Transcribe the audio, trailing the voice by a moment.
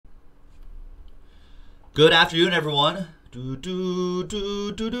Good afternoon, everyone. Do do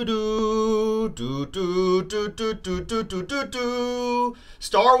do do do do do do do do do do do do do.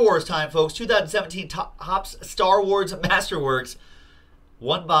 Star Wars time, folks. 2017 Topps Star Wars Masterworks.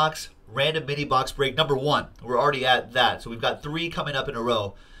 One box random mini box break number 1. We're already at that, so we've got 3 coming up in a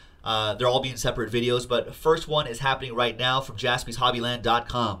row. They're all being separate videos, but first one is happening right now from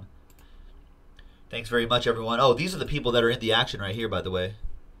JaspysHobbyland.com. Thanks very much, everyone. Oh, these are the people that are in the action right here, by the way.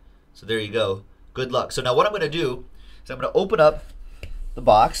 So there you go. Good luck. So now what I'm going to do is I'm going to open up the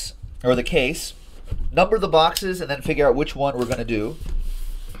box, or the case, number the boxes, and then figure out which one we're going to do.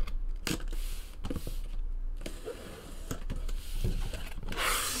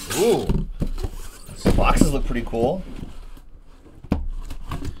 Ooh, these boxes look pretty cool.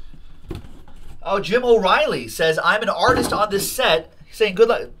 Oh, Jim O'Reilly says, I'm an artist on this set, saying good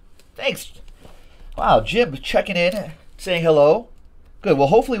luck. Thanks. Wow, Jim checking in, saying hello. Good. Well,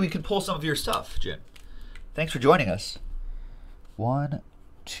 hopefully we can pull some of your stuff, Jim. Thanks for joining us. 1,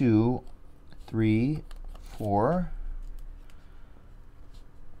 2, 3, 4.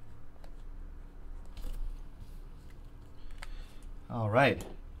 All right.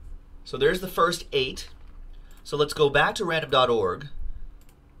 So there's the first 8. So let's go back to random.org.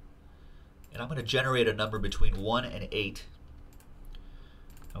 And I'm going to generate a number between 1 and 8.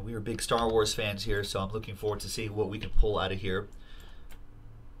 Now, we are big Star Wars fans here, so I'm looking forward to seeing what we can pull out of here.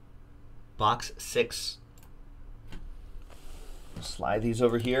 Box 6. Slide these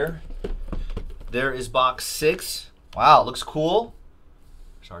over here. There is box 6. Wow, looks cool.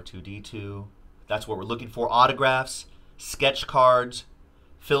 There's R2-D2. That's what we're looking for. Autographs, sketch cards,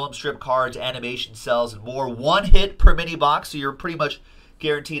 film strip cards, animation cells, and more. 1 hit per mini box, so you're pretty much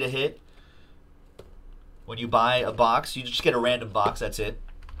guaranteed a hit. When you buy a box, you just get a random box, that's it.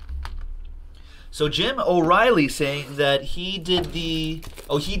 So Jim O'Reilly saying that he did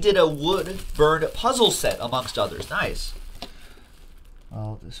a wood burned puzzle set amongst others. Nice.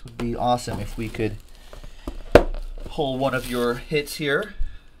 Well, this would be awesome if we could pull one of your hits here.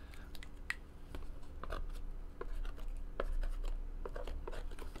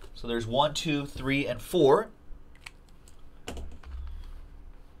 So there's 1, 2, 3, and 4. So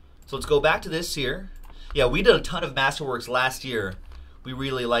let's go back to this here. Yeah, we did a ton of Masterworks last year. We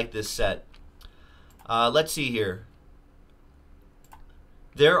really like this set. Let's see here.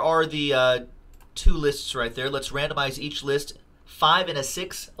 There are the 2 lists right there. Let's randomize each list 5 and a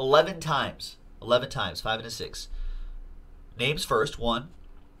 6, 11 times. 11 times, 5 and a 6. Names first. 1,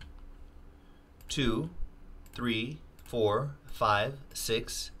 2, 3, 4, 5,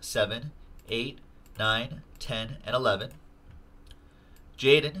 6, 7, 8, 9, 10, and 11.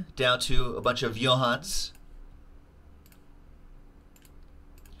 Jaden down to a bunch of Johans.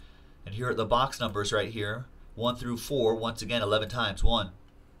 And here are the box numbers right here. 1 through 4, once again, 11 times. 1.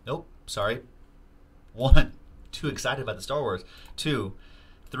 Nope, sorry. 1. Too excited about the Star Wars. 2,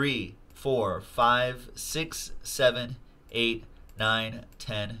 3, 4, 5, 6, 7, 8, 9,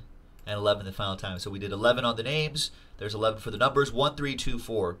 10, and 11 the final time. So we did 11 on the names. There's 11 for the numbers. 1, 3, 2,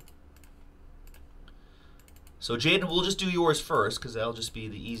 4. So Jaden, we'll just do yours first because that'll just be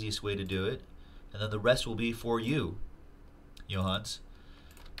the easiest way to do it. And then the rest will be for you, Johans.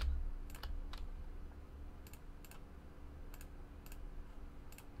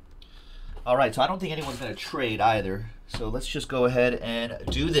 All right, so I don't think anyone's going to trade either. So let's just go ahead and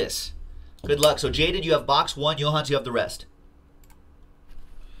do this. Good luck. So Jaden, you have box 1. Johans, you have the rest.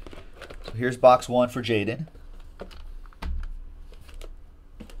 So here's box 1 for Jaden.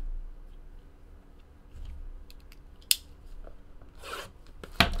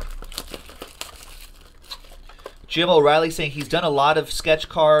 Jim O'Reilly saying he's done a lot of sketch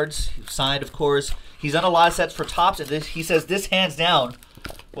cards, signed, of course. He's done a lot of sets for Topps, and he says this, hands down,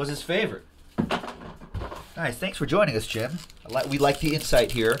 was his favorite. Nice. Thanks for joining us, Jim. We like the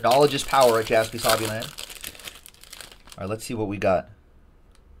insight here. Knowledge is power at Jaspys Hobbyland. All right, let's see what we got.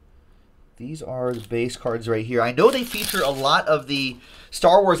 These are the base cards right here. I know they feature a lot of the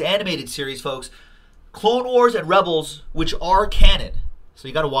Star Wars animated series, folks. Clone Wars and Rebels, which are canon. So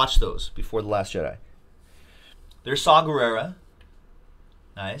you got to watch those before The Last Jedi. There's Saw Gerrera.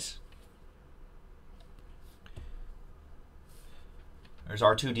 Nice. There's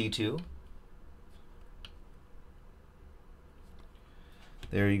R2-D2.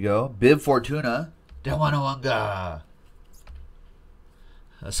 There you go. Bib Fortuna. Dewanawanga.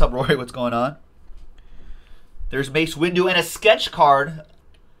 What's up, Rory? What's going on? There's Mace Windu and a sketch card.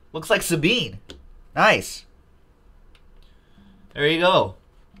 Looks like Sabine. Nice. There you go.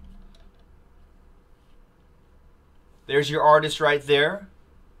 There's your artist right there.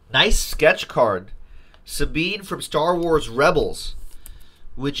 Nice sketch card. Sabine from Star Wars Rebels.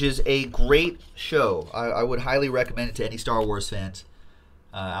 which is a great show. I would highly recommend it to any Star Wars fans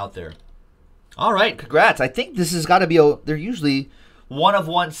out there. All right, congrats. I think this has got to be they're usually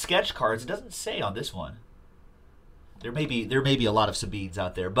one-of-one sketch cards. It doesn't say on this one. There may be a lot of Sabines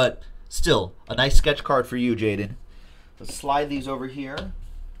out there, but still, a nice sketch card for you, Jaden. Let's slide these over here.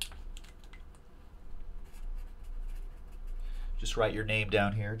 Just write your name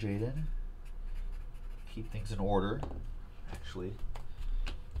down here, Jaden. Keep things in order. Actually,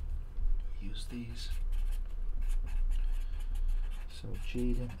 use these. So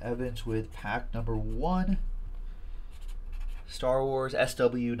Jaden Evans with pack number 1. Star Wars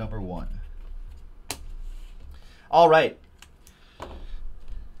SW number 1. All right.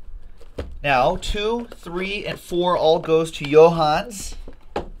 Now, 2, 3, and 4 all goes to Johans.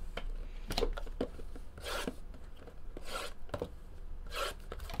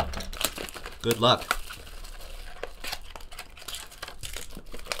 Good luck.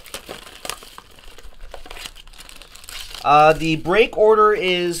 The break order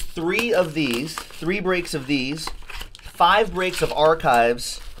is 3 of these, 3 breaks of these, 5 breaks of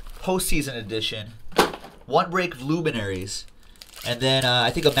Archives, postseason edition, 1 break of Luminaries, and then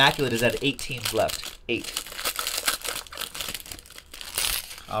I think Immaculate is at 8 teams left. 8.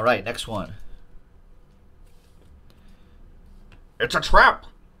 All right, next one. It's a trap.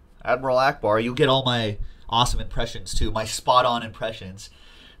 Admiral Akbar, you get all my awesome impressions too, my spot-on impressions.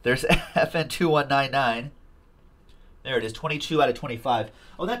 There's FN2199. There it is, 22 out of 25.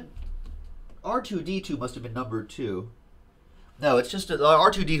 Oh, that R2-D2 must have been numbered too. No, it's just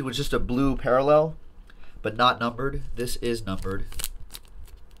R2-D2 was just a blue parallel, but not numbered. This is numbered.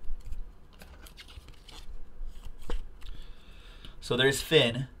 So there's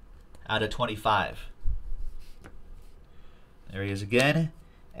Finn out of 25. There he is again.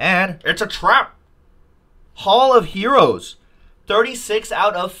 And it's a trap. Hall of Heroes, 36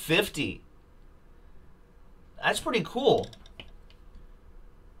 out of 50. That's pretty cool.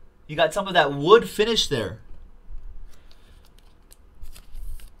 You got some of that wood finish there.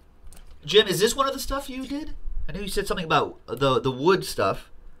 Jim, is this one of the stuff you did? I knew you said something about the wood stuff.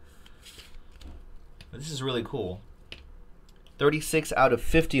 But this is really cool. 36 out of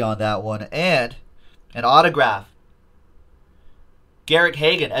 50 on that one. And an autograph. Garrick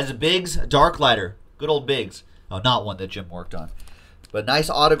Hagan as a Biggs Darklighter. Good old Biggs. Oh, not one that Jim worked on. But nice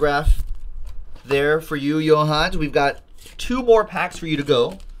autograph there for you, Johans. We've got 2 more packs for you to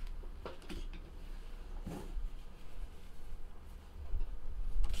go.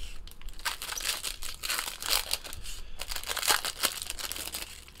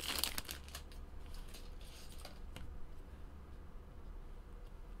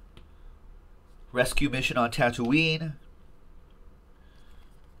 Rescue Mission on Tatooine.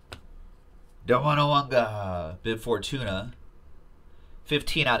 Damanawanga, Bib Fortuna.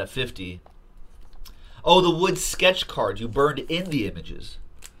 15 out of 50. Oh, the wood sketch cards. You burned in the images.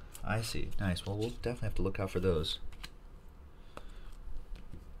 I see. Nice. Well, we'll definitely have to look out for those.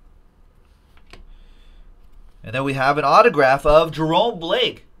 And then we have an autograph of Jerome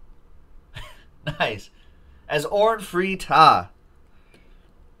Blake. Nice. As Orn Free Ta.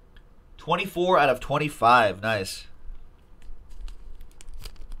 24 out of 25. Nice.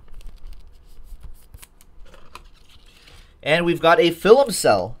 And we've got a film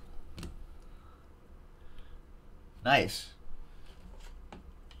cell. Nice.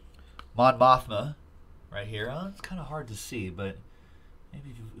 Mon Mothma right here. Oh, it's kind of hard to see, but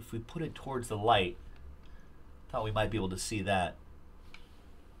maybe if we put it towards the light, thought we might be able to see that.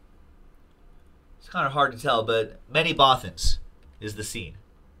 It's kind of hard to tell, but many Bothans is the scene.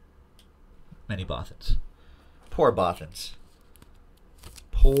 Many Bothans. Poor Bothans.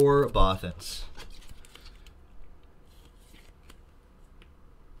 Poor Bothans.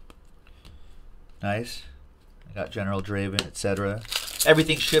 Nice. I got General Draven, etc.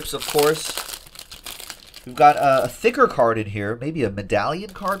 Everything ships, of course. We've got a thicker card in here. Maybe a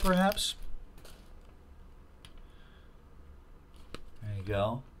medallion card, perhaps. There you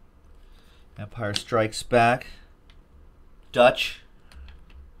go. Empire Strikes Back. Dutch.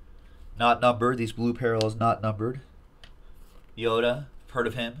 Not numbered. These blue parallels not numbered. Yoda. Heard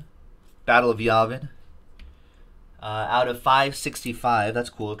of him. Battle of Yavin. Out of 565.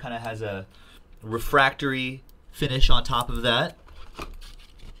 That's cool. It kind of has a refractory finish on top of that.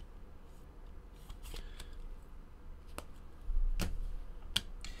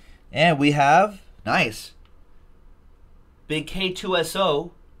 And we have, nice, big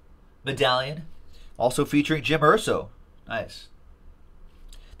K2SO medallion, also featuring Jim Urso. Nice.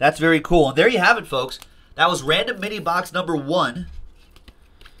 That's very cool. And there you have it, folks. That was random mini box number 1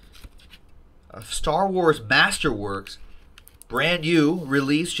 of Star Wars Masterworks. Brand new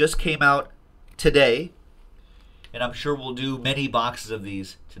release, just came out today. And I'm sure we'll do many boxes of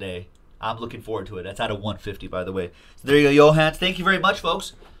these today. I'm looking forward to it. That's out of 150, by the way. So there you go, Johans. Thank you very much,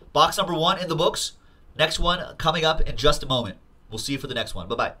 folks. Box number 1 in the books. Next one coming up in just a moment. We'll see you for the next one.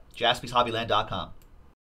 Bye-bye. JaspysHobbyland.com.